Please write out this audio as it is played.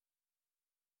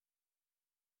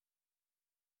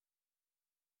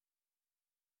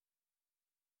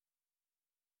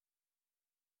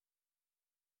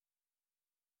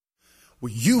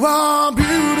Well, you are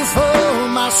beautiful,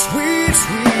 my sweet,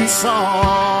 sweet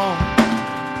song.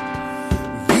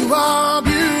 You are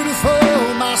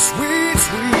beautiful, my sweet,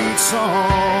 sweet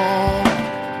song.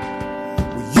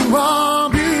 Well, you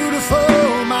are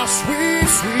beautiful, my sweet,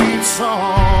 sweet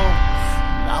song.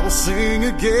 And I will sing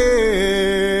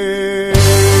again.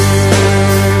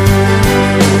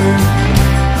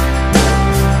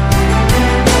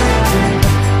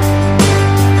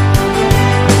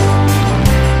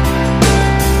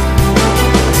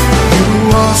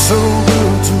 You are so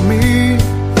good to me.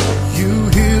 You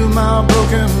heal my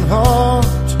broken heart.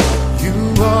 You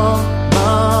are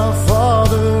my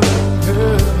Father in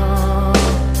heaven.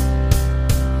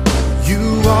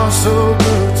 You are so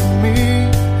good to me.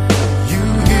 You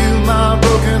heal my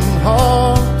broken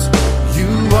heart. You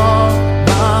are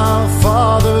my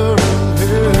Father in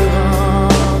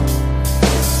heaven.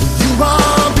 You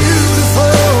are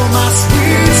beautiful, my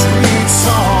sweet, sweet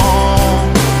song.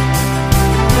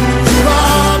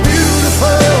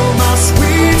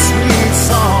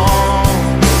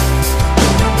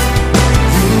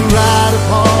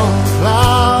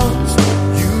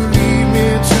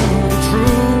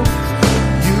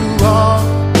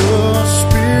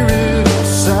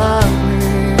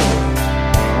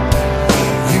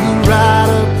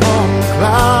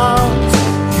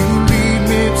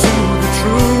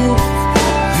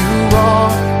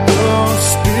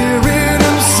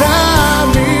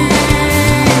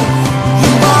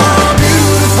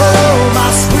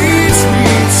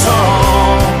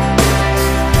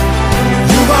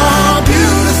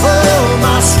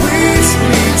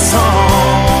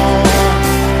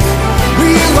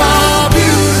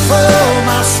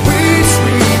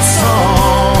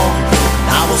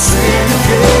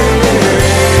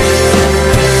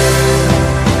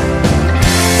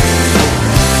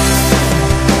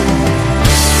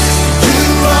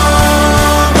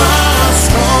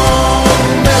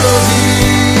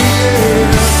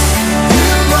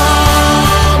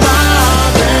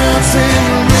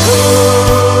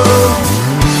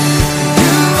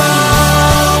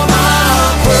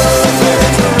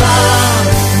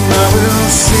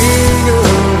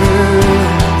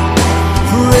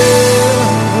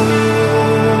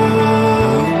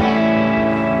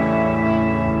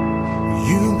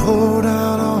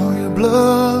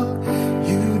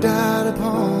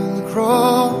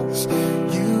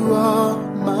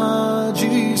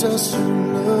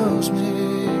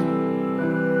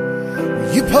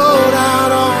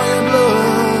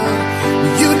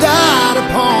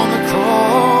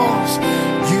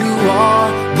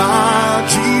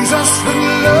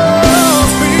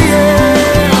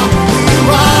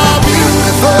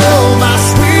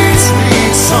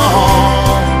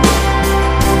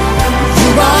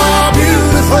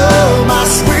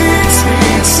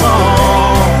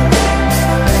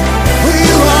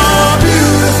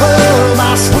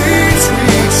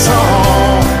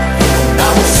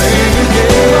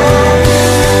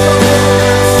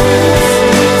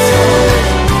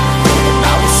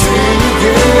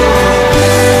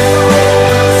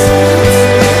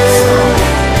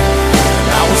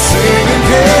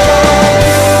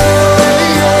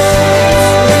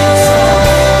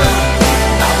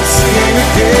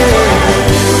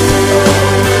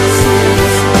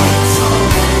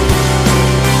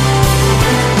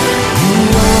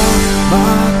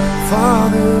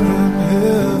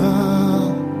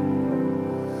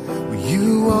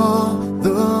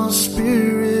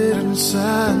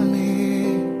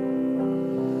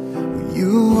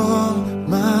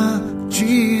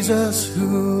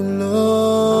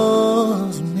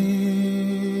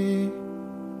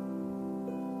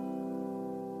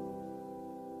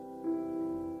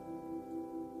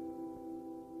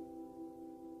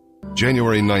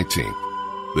 January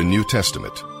 19th, the New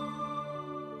Testament.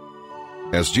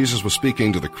 As Jesus was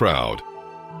speaking to the crowd,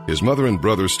 his mother and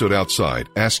brothers stood outside,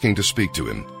 asking to speak to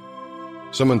him.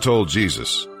 Someone told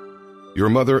Jesus, "Your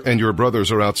mother and your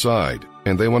brothers are outside,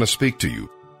 and they want to speak to you."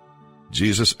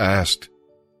 Jesus asked,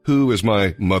 "Who is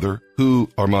my mother? Who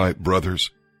are my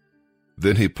brothers?"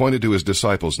 Then he pointed to his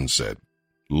disciples and said,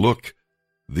 "Look,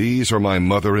 these are my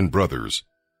mother and brothers.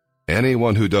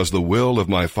 Anyone who does the will of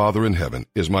my Father in heaven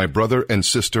is my brother and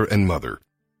sister and mother."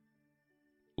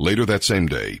 Later that same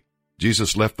day,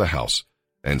 Jesus left the house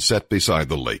and sat beside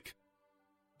the lake.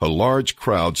 A large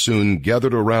crowd soon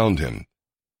gathered around him,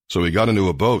 so he got into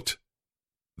a boat.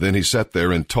 Then he sat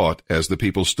there and taught as the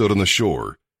people stood on the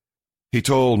shore. He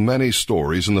told many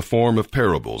stories in the form of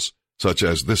parables, such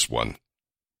as this one.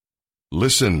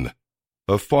 "Listen,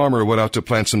 a farmer went out to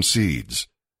plant some seeds.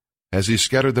 As he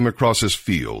scattered them across his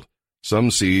field,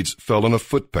 some seeds fell on a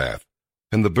footpath,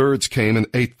 and the birds came and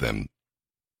ate them.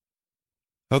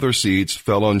 Other seeds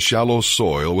fell on shallow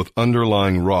soil with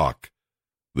underlying rock.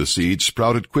 The seeds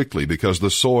sprouted quickly because the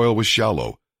soil was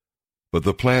shallow. But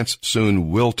the plants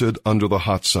soon wilted under the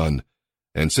hot sun,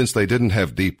 and since they didn't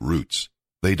have deep roots,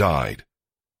 they died.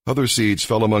 Other seeds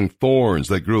fell among thorns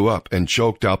that grew up and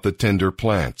choked out the tender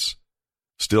plants.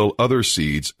 Still other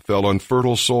seeds fell on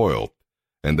fertile soil,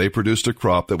 and they produced a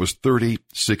crop that was 30,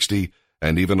 60,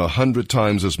 and even 100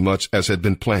 times as much as had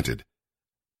been planted.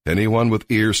 Anyone with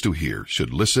ears to hear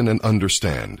should listen and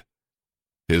understand.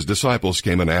 His disciples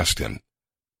came and asked him,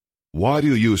 "Why do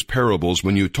you use parables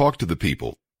when you talk to the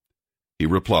people?" He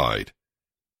replied,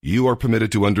 "You are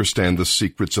permitted to understand the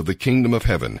secrets of the kingdom of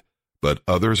heaven, but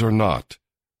others are not.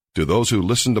 To those who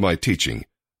listen to my teaching,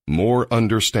 more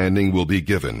understanding will be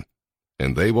given,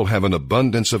 and they will have an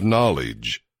abundance of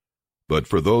knowledge. But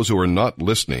for those who are not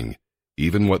listening,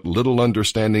 even what little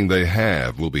understanding they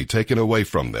have will be taken away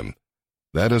from them.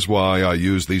 That is why I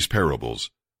use these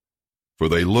parables. For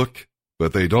they look,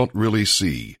 but they don't really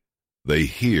see. They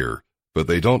hear, but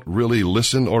they don't really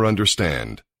listen or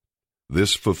understand.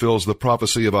 This fulfills the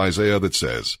prophecy of Isaiah that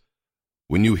says,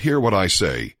 'When you hear what I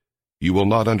say, you will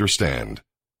not understand.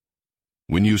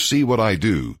 When you see what I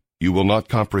do, you will not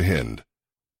comprehend.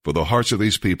 For the hearts of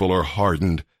these people are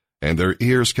hardened, and their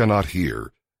ears cannot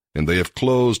hear, and they have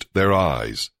closed their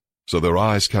eyes, so their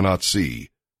eyes cannot see,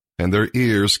 and their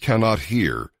ears cannot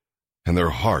hear, and their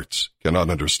hearts cannot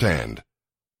understand,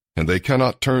 and they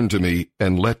cannot turn to me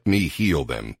and let me heal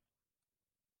them.'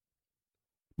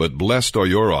 But blessed are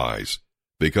your eyes,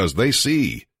 because they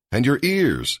see, and your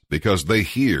ears, because they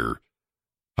hear.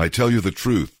 I tell you the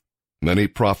truth, many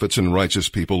prophets and righteous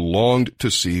people longed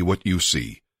to see what you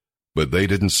see, but they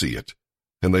didn't see it,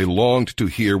 and they longed to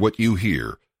hear what you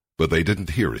hear, but they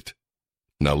didn't hear it.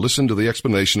 Now listen to the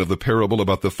explanation of the parable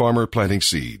about the farmer planting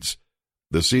seeds.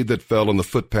 The seed that fell on the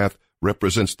footpath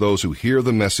represents those who hear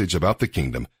the message about the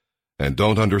kingdom and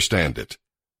don't understand it.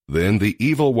 Then the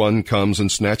evil one comes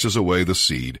and snatches away the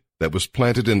seed that was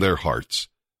planted in their hearts.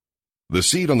 The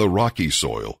seed on the rocky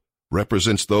soil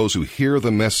represents those who hear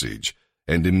the message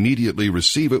and immediately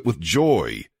receive it with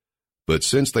joy. But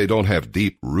since they don't have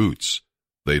deep roots,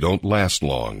 they don't last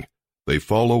long. They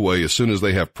fall away as soon as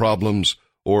they have problems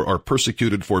or are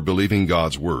persecuted for believing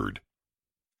God's word.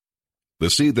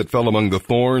 The seed that fell among the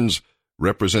thorns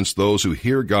represents those who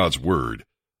hear God's word,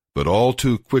 but all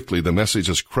too quickly the message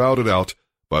is crowded out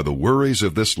by the worries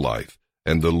of this life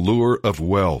and the lure of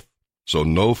wealth, so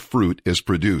no fruit is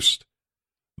produced.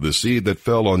 The seed that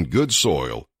fell on good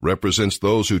soil represents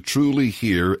those who truly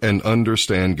hear and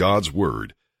understand God's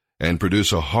word and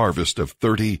produce a harvest of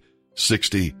 30,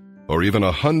 60, or even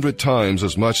 100 times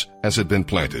as much as had been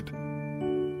planted.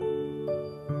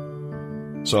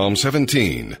 Psalm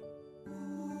 17,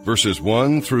 verses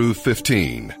 1 through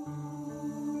 15.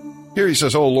 Here he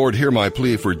says, "O Lord, hear my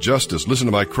plea for justice. Listen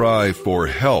to my cry for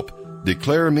help.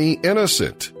 Declare me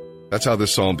innocent." That's how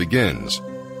this psalm begins.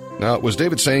 Now, was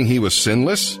David saying he was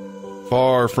sinless?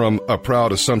 Far from a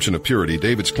proud assumption of purity,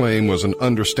 David's claim was an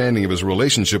understanding of his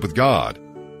relationship with God.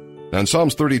 Now, in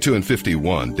Psalms 32 and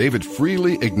 51, David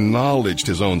freely acknowledged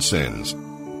his own sins.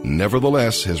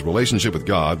 Nevertheless, his relationship with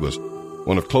God was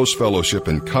one of close fellowship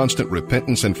and constant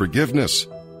repentance and forgiveness.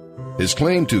 His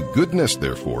claim to goodness,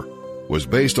 therefore, was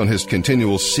based on his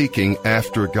continual seeking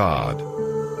after God.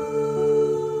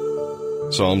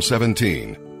 Psalm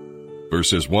 17,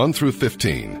 verses 1 through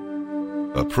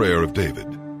 15, a prayer of David.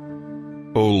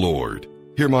 O Lord,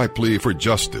 hear my plea for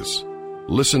justice.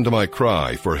 Listen to my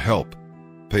cry for help.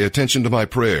 Pay attention to my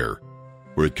prayer,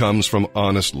 for it comes from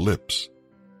honest lips.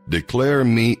 Declare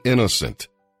me innocent,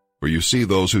 for you see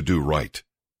those who do right.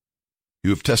 You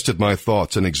have tested my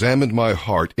thoughts and examined my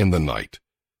heart in the night.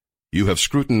 You have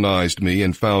scrutinized me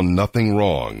and found nothing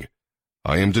wrong.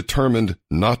 I am determined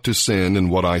not to sin in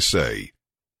what I say.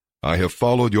 I have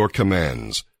followed your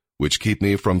commands, which keep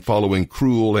me from following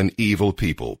cruel and evil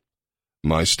people.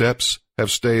 My steps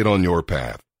have stayed on your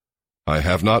path. I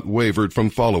have not wavered from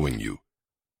following you.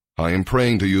 I am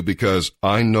praying to you because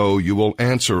I know you will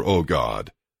answer, O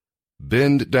God.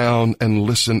 Bend down and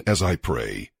listen as I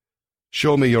pray.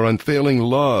 Show me your unfailing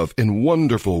love in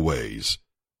wonderful ways.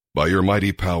 By your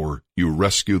mighty power, you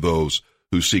rescue those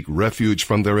who seek refuge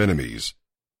from their enemies.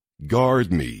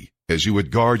 Guard me as you would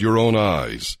guard your own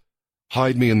eyes.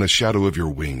 Hide me in the shadow of your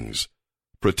wings.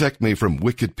 Protect me from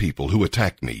wicked people who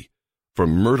attack me,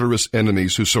 from murderous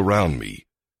enemies who surround me.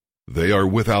 They are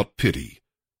without pity.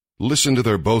 Listen to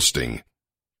their boasting.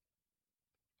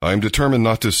 I am determined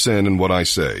not to sin in what I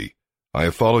say. I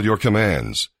have followed your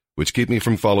commands, which keep me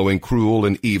from following cruel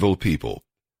and evil people.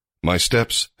 My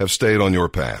steps have stayed on your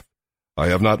path. I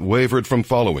have not wavered from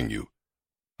following you.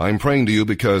 I'm praying to you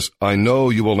because I know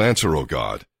you will answer, O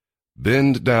God.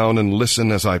 Bend down and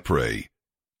listen as I pray.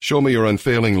 Show me your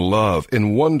unfailing love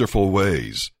in wonderful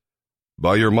ways.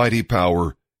 By your mighty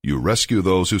power, you rescue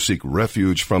those who seek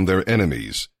refuge from their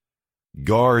enemies.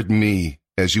 Guard me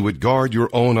as you would guard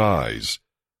your own eyes.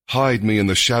 Hide me in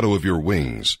the shadow of your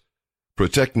wings.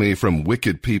 Protect me from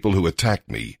wicked people who attack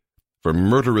me, from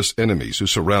murderous enemies who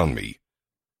surround me.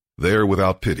 They're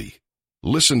without pity.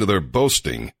 Listen to their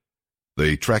boasting.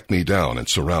 They track me down and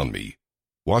surround me,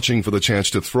 watching for the chance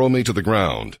to throw me to the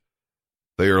ground.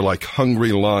 They are like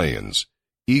hungry lions,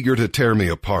 eager to tear me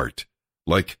apart,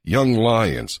 like young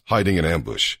lions hiding in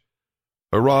ambush.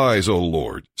 Arise, O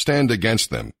Lord, stand against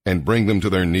them and bring them to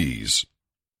their knees.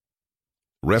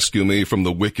 Rescue me from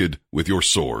the wicked with your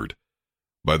sword.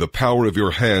 By the power of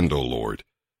your hand, O Lord,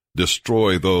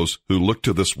 destroy those who look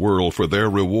to this world for their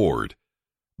reward,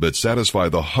 but satisfy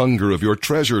the hunger of your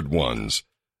treasured ones.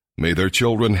 May their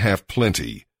children have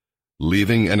plenty,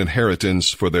 leaving an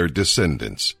inheritance for their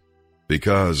descendants.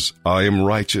 Because I am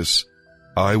righteous,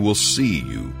 I will see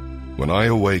you. When I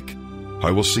awake, I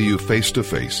will see you face to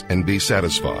face and be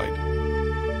satisfied.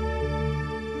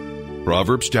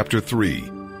 Proverbs chapter 3,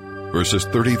 verses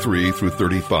 33 through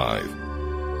 35.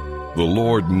 The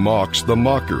Lord mocks the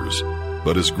mockers,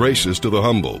 but is gracious to the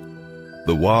humble.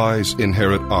 The wise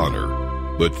inherit honor,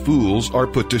 but fools are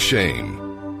put to shame.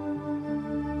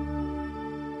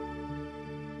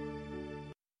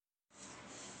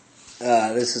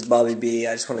 This is Bobby B.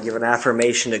 I just want to give an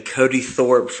affirmation to Cody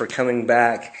Thorpe for coming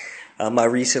back. I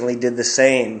recently did the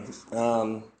same.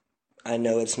 I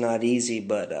know it's not easy,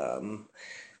 but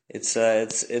it's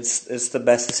the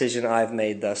best decision I've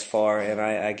made thus far, and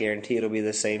I guarantee it'll be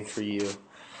the same for you.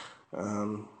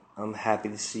 I'm happy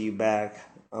to see you back.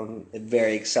 I'm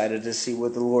very excited to see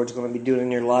what the Lord's going to be doing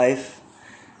in your life,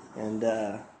 and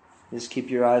just keep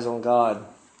your eyes on God.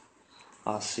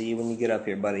 I'll see you when you get up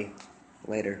here, buddy.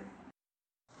 Later.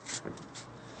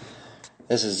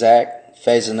 This is Zach,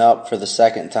 phasing up for the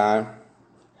second time.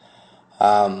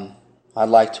 I'd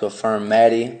like to affirm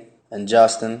Maddie and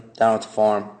Justin down at the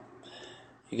farm.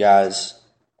 You guys,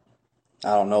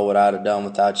 I don't know what I'd have done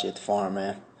without you at the farm,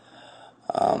 man.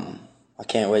 I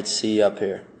can't wait to see you up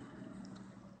here.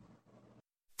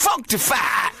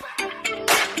 Functified!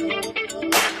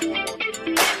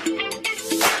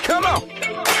 Come on!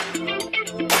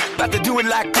 About to do it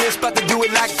like this,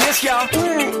 y'all.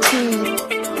 1, 2, 3.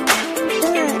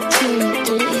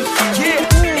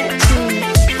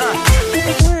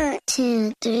 1,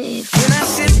 2, 3. When I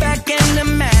sit back and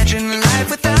imagine life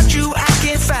without you, I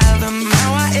can't fathom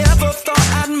how I ever thought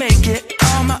I'd make it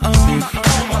on my own.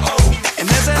 And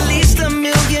there's at least a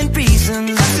million reasons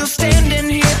I'm still standing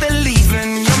here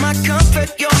believing you're my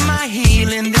comfort, you're my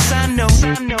healing. This I know.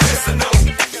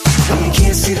 You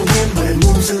can't see the wind, but it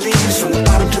moves the leaves from the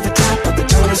bottom to the top of the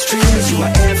tallest trees. You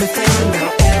are everything that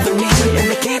I'll ever need, and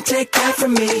they can't take that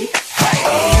from me.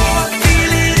 Oh, I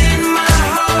feel it in my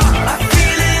heart, I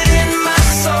feel it in my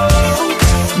soul.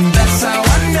 That's how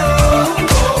I know.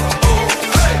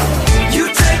 You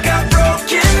take our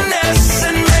brokenness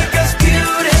and make us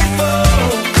beautiful.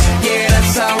 Yeah,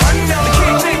 that's how I know.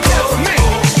 They can't take that from me.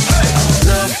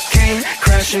 Love came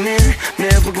crashing in,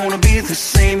 never gonna be the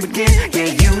same again.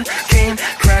 Yeah, you came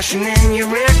crashing in, you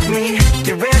wrecked me.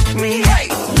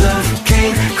 Love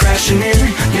came crashing in,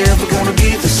 never gonna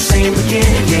be the same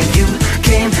again. Yeah, you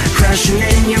came crashing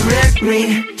in, you wrecked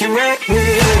me.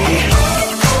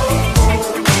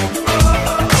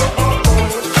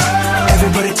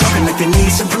 Everybody talking like they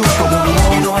need some proof, but when we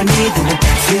all know I need them to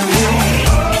feel you.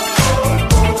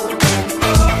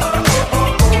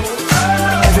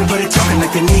 Everybody talking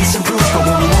like they need some proof, but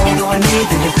when we all know I need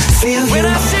them to feel you. When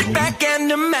I sit back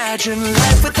and imagine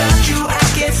life without you, I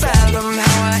can't fathom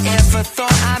how I ever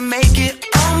thought I'd make it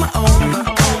on my own.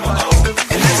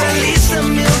 And there's at least a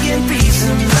million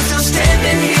reasons I'm still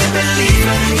standing here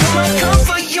believing you're my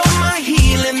comfort, you're my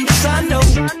healing. This I know.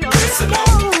 You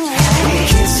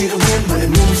can't see the wind, but it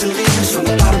moves the leaves from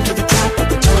the bottom to the top of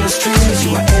the tallest trees.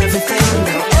 You are everything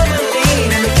that I'll ever need,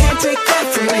 and they can't take that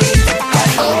from me.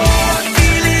 Oh, I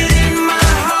feel it in my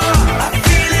heart, I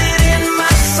feel it in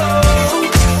my soul.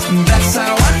 That's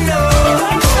how I know.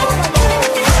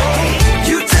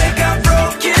 You take our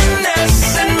brokenness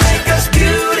and make us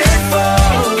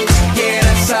beautiful. Yeah,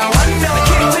 that's how I know.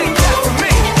 They can't take that from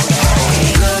me.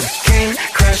 Love came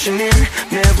crashing in,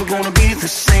 never gonna be the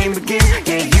same again.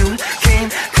 Yeah, you came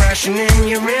crashing in,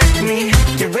 you wrecked me.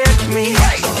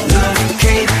 Love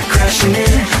came crashing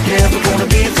in, never gonna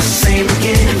be the same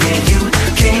again. Yeah, you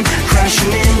came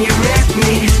crashing in, you wrecked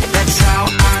me. That's how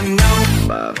I know.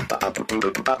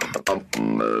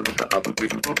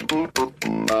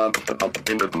 That's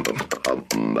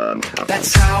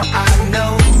how I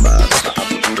know. I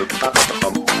feel it. That's how I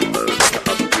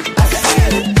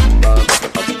know.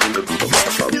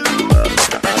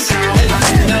 That's how I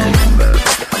know. Feel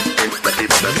it.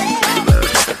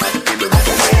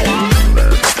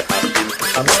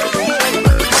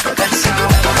 That's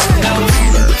how I know. I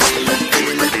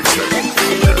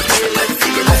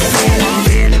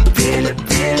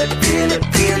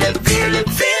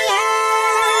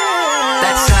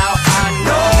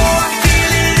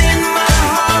feel it in my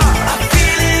heart. I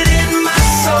feel it in my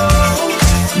soul.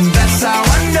 That's how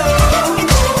I know.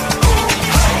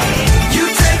 You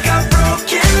take our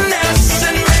brokenness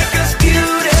and make us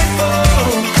beautiful.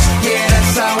 Yeah,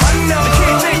 that's how I know.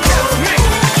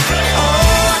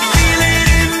 Oh, I feel it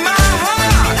in my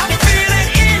heart. I feel it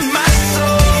in my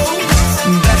soul.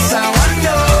 That's how I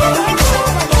know.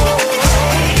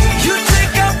 You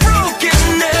take our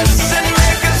brokenness and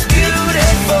make us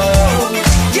beautiful.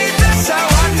 Yeah, that's how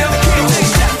I know.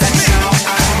 That's how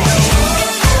I know.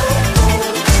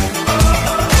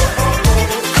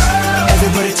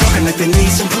 Everybody talking like they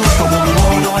need some proof, but when we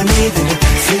won't know I need them,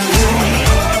 feel you.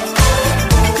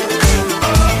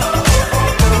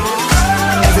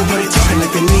 Everybody talking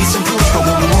like they need some proof, but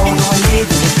when we won't know I need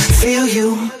them, feel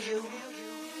you.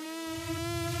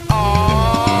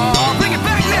 Oh, bring it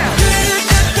back now.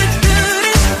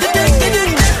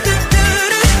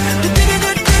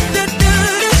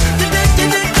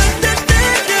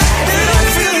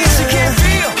 Feel this you can't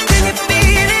feel. Can you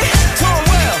feel it? Tone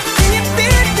well. Can you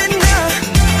feel it now?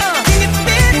 Can you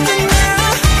feel it now?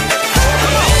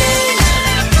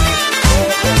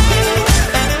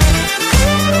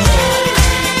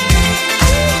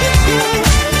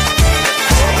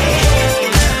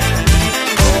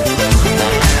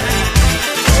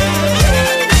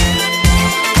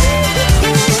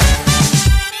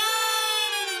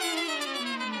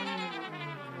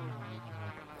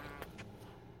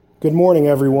 Good morning,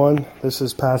 everyone. This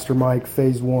is Pastor Mike,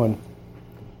 Phase 1.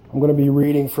 I'm going to be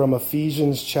reading from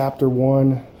Ephesians chapter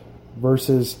 1,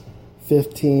 verses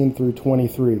 15 through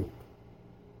 23.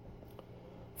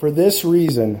 For this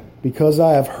reason, because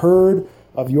I have heard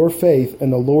of your faith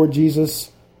in the Lord Jesus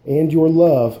and your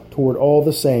love toward all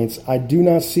the saints, I do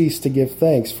not cease to give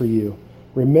thanks for you,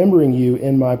 remembering you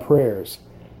in my prayers,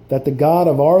 that the God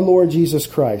of our Lord Jesus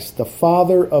Christ, the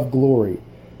Father of glory,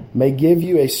 may give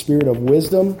you a spirit of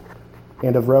wisdom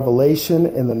and of revelation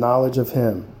in the knowledge of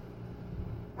him,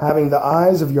 having the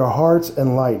eyes of your hearts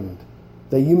enlightened,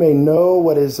 that you may know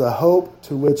what is the hope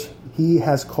to which he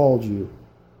has called you,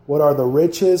 what are the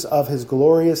riches of his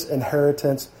glorious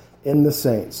inheritance in the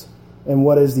saints, and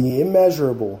what is the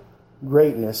immeasurable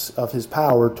greatness of his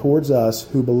power towards us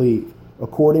who believe,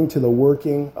 according to the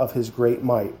working of his great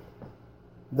might,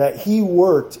 that he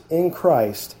worked in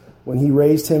Christ when he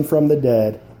raised him from the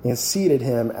dead and seated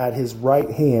him at his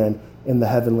right hand in the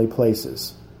heavenly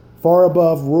places, far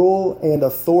above rule and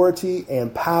authority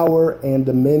and power and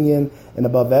dominion, and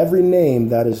above every name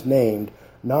that is named,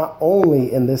 not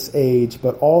only in this age,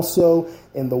 but also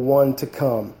in the one to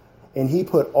come. And he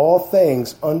put all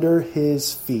things under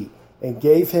his feet, and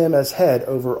gave him as head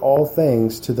over all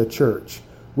things to the church,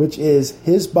 which is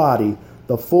his body,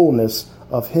 the fullness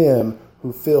of him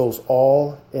who fills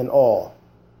all in all.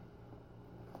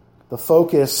 The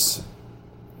focus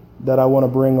that I want to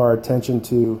bring our attention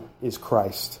to is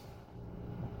Christ.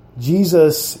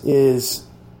 Jesus is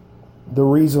the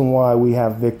reason why we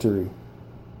have victory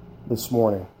this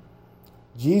morning.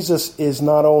 Jesus is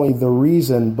not only the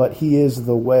reason, but he is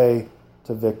the way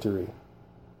to victory.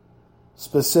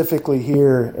 Specifically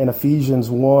here in Ephesians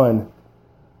 1,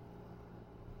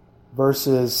 verse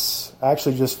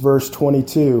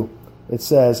 22, it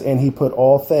says, and he put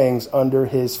all things under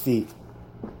his feet.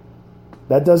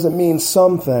 That doesn't mean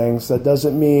some things, that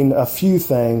doesn't mean a few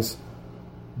things,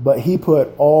 but he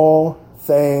put all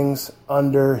things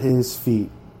under his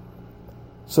feet.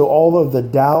 So all of the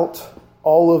doubt,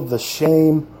 all of the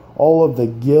shame, all of the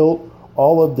guilt,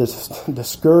 all of this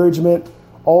discouragement,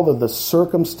 all of the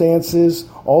circumstances,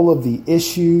 all of the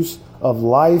issues of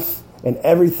life and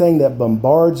everything that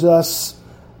bombards us,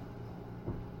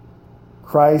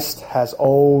 Christ has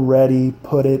already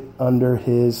put it under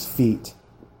his feet.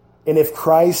 And if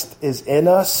Christ is in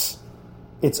us,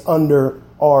 it's under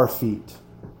our feet.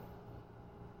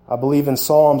 I believe in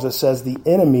Psalms it says the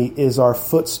enemy is our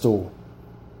footstool.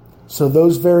 So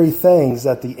those very things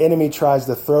that the enemy tries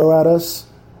to throw at us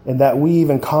and that we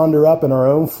even conjure up in our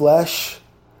own flesh,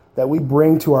 that we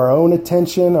bring to our own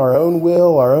attention, our own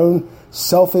will, our own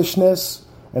selfishness,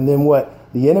 and then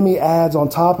what the enemy adds on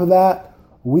top of that,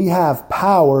 we have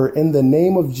power in the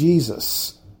name of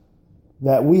Jesus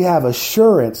that we have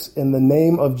assurance in the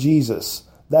name of Jesus,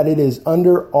 that it is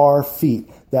under our feet,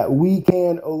 that we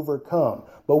can overcome.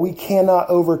 But we cannot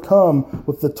overcome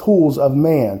with the tools of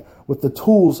man, with the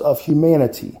tools of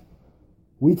humanity.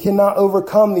 We cannot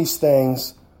overcome these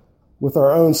things with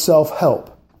our own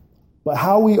self-help. But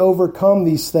how we overcome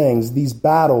these things, these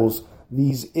battles,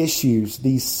 these issues,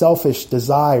 these selfish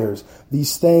desires,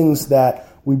 these things that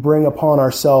we bring upon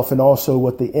ourselves and also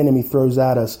what the enemy throws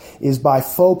at us, is by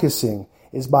focusing,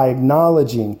 is by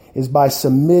acknowledging, is by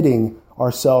submitting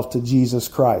ourselves to Jesus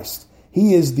Christ.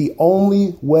 He is the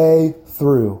only way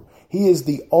through. He is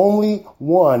the only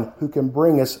one who can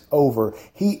bring us over.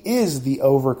 He is the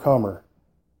overcomer.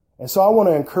 And so I want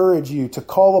to encourage you to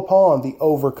call upon the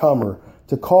overcomer,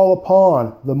 to call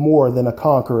upon the more than a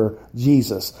conqueror,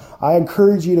 Jesus. I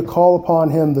encourage you to call upon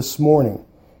him this morning.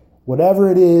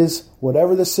 Whatever it is,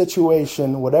 whatever the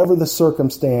situation, whatever the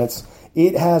circumstance,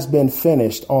 it has been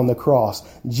finished on the cross.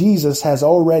 Jesus has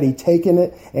already taken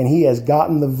it and he has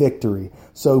gotten the victory.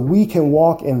 So we can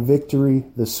walk in victory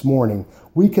this morning.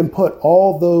 We can put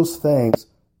all those things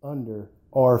under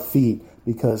our feet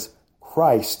because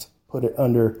Christ put it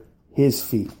under his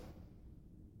feet.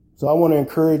 So I want to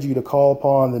encourage you to call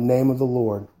upon the name of the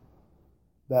Lord,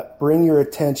 that bring your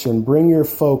attention, bring your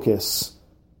focus,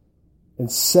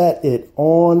 and set it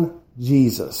on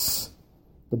Jesus.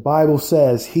 The Bible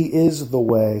says he is the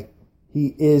way, he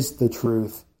is the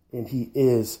truth, and he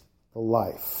is the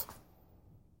life.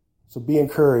 So be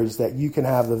encouraged that you can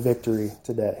have the victory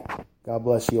today. God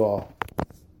bless you all.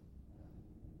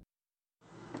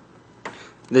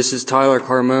 This is Tyler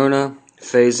Carmona,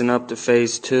 phasing up to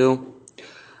phase 2.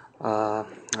 I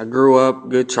grew up,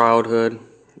 good childhood.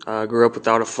 I grew up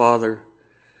without a father.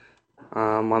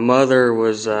 My mother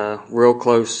was real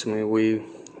close to me.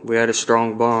 We had a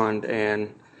strong bond,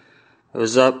 and it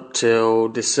was up till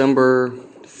December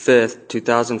 5th,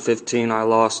 2015, I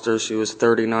lost her. She was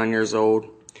 39 years old,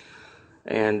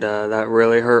 and that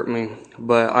really hurt me.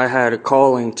 But I had a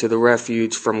calling to the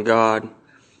refuge from God,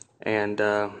 and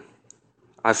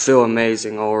I feel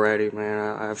amazing already, man.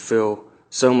 I feel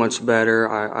so much better.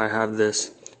 I have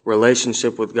this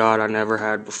relationship with God I never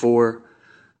had before.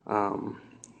 I'm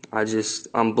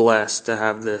blessed to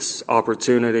have this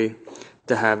opportunity,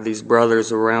 to have these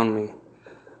brothers around me.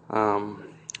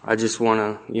 I just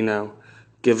want to,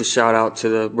 give a shout out to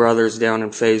the brothers down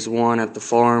in phase 1 at the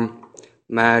farm.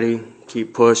 Maddie,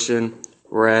 keep pushing.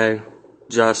 Ray,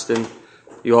 Justin,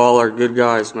 you all are good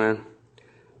guys, man.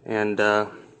 And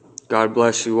God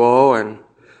bless you all, and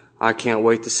I can't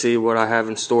wait to see what I have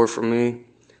in store for me.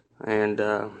 And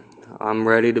I'm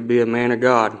ready to be a man of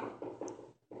God.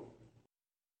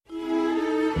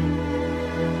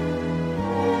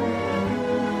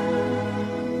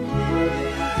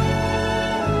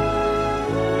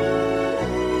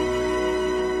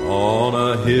 On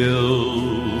a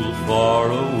hill far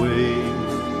away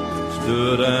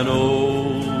stood an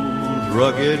old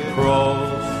rugged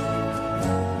cross,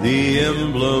 the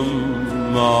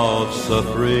emblem of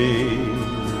suffering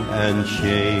and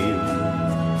shame.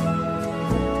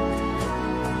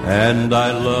 And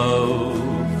I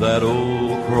love that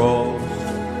old cross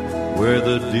where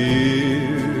the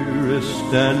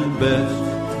dearest and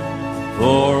best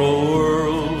for a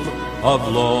world of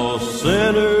lost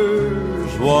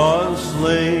sinners was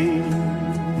slain.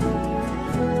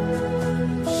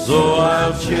 So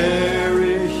I'll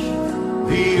cherish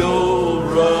the old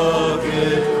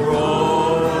rugged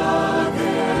cross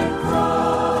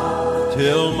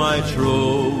till my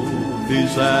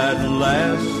trophies at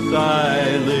last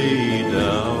I lay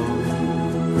down.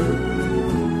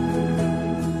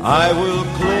 I will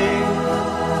cling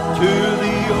to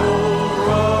the old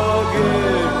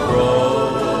rugged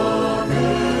cross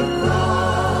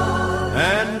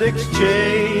and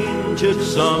exchange it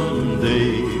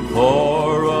someday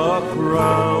for a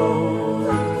crown.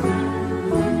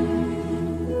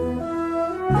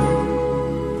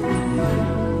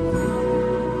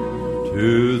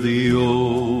 To the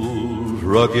old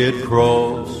rugged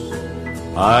cross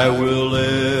I will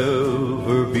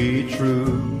ever be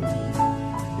true.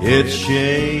 Its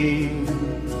shame,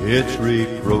 its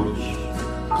reproach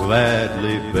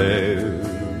gladly bear.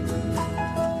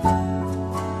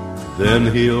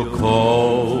 Then he'll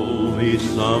call me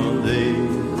someday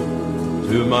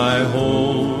to my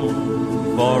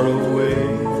home far away,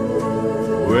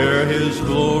 where his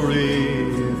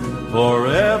glory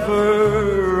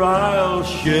forever I'll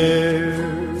share.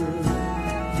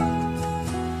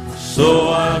 So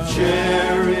I'll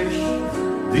cherish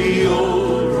the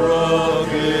old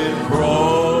rugged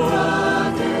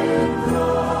cross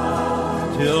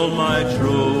till my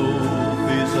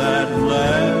trophies at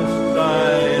last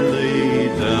I lay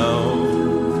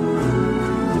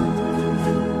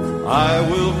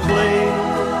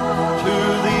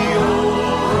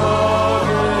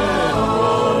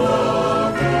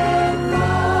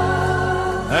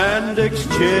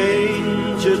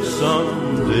exchange it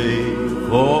someday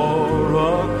for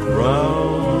a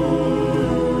crown,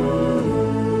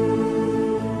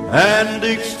 and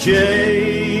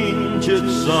exchange it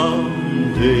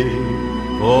someday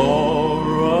for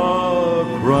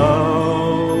a crown.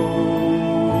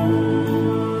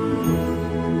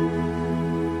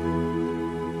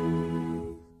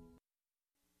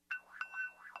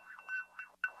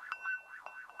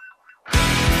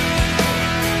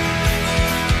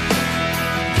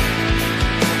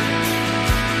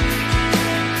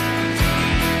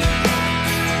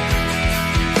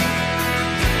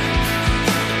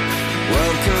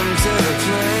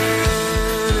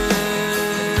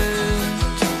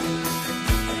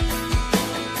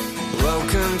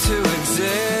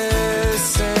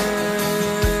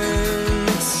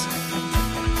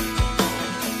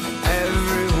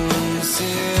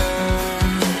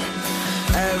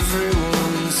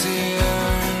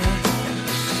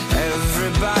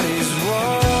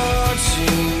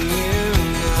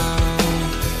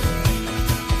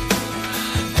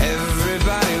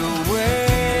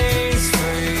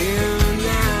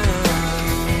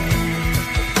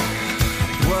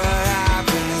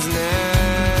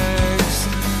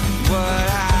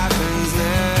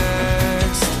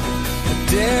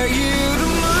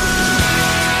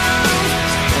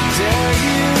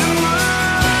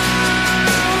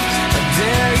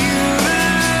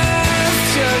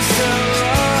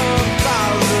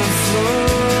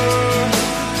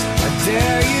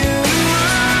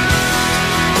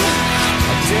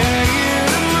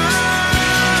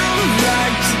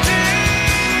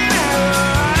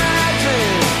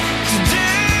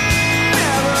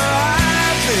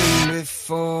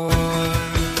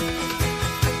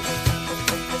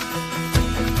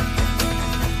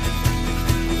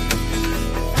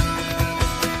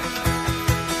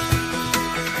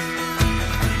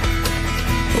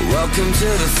 Welcome to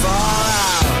the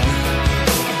fallout.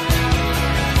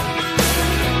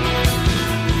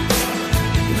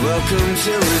 Welcome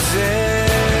to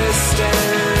resistance.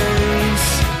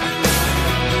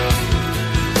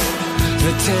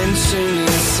 The tension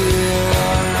is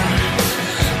here.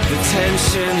 The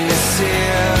tension is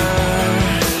here.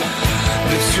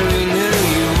 Between who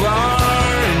you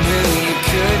are and who you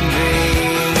could be.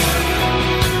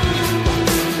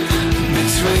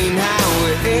 Between how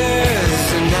it is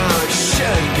and how it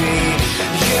should be.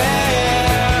 Yeah,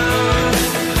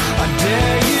 I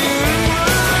dare you to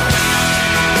move.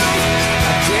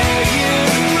 I dare you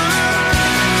to move.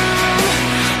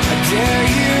 I dare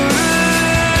you to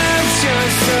lift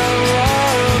yourself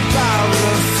up out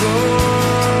the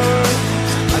floor.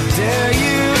 I dare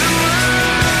you to move.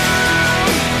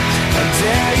 I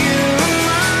dare you to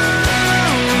move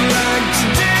like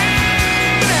today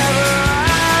never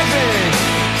happened.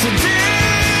 Today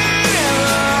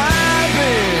never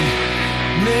happened.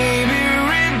 Maybe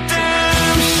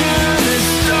redemption is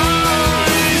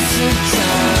stories to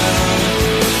tell.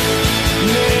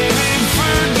 Maybe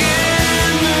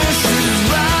forgiveness is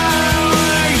right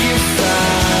where you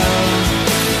fell.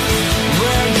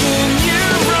 Where can you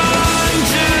run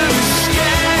to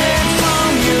escape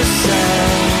from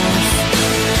yourself?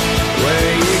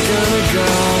 Where you gonna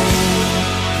go?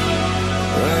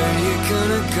 Where you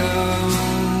gonna go?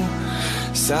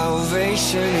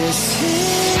 Salvation is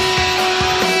here.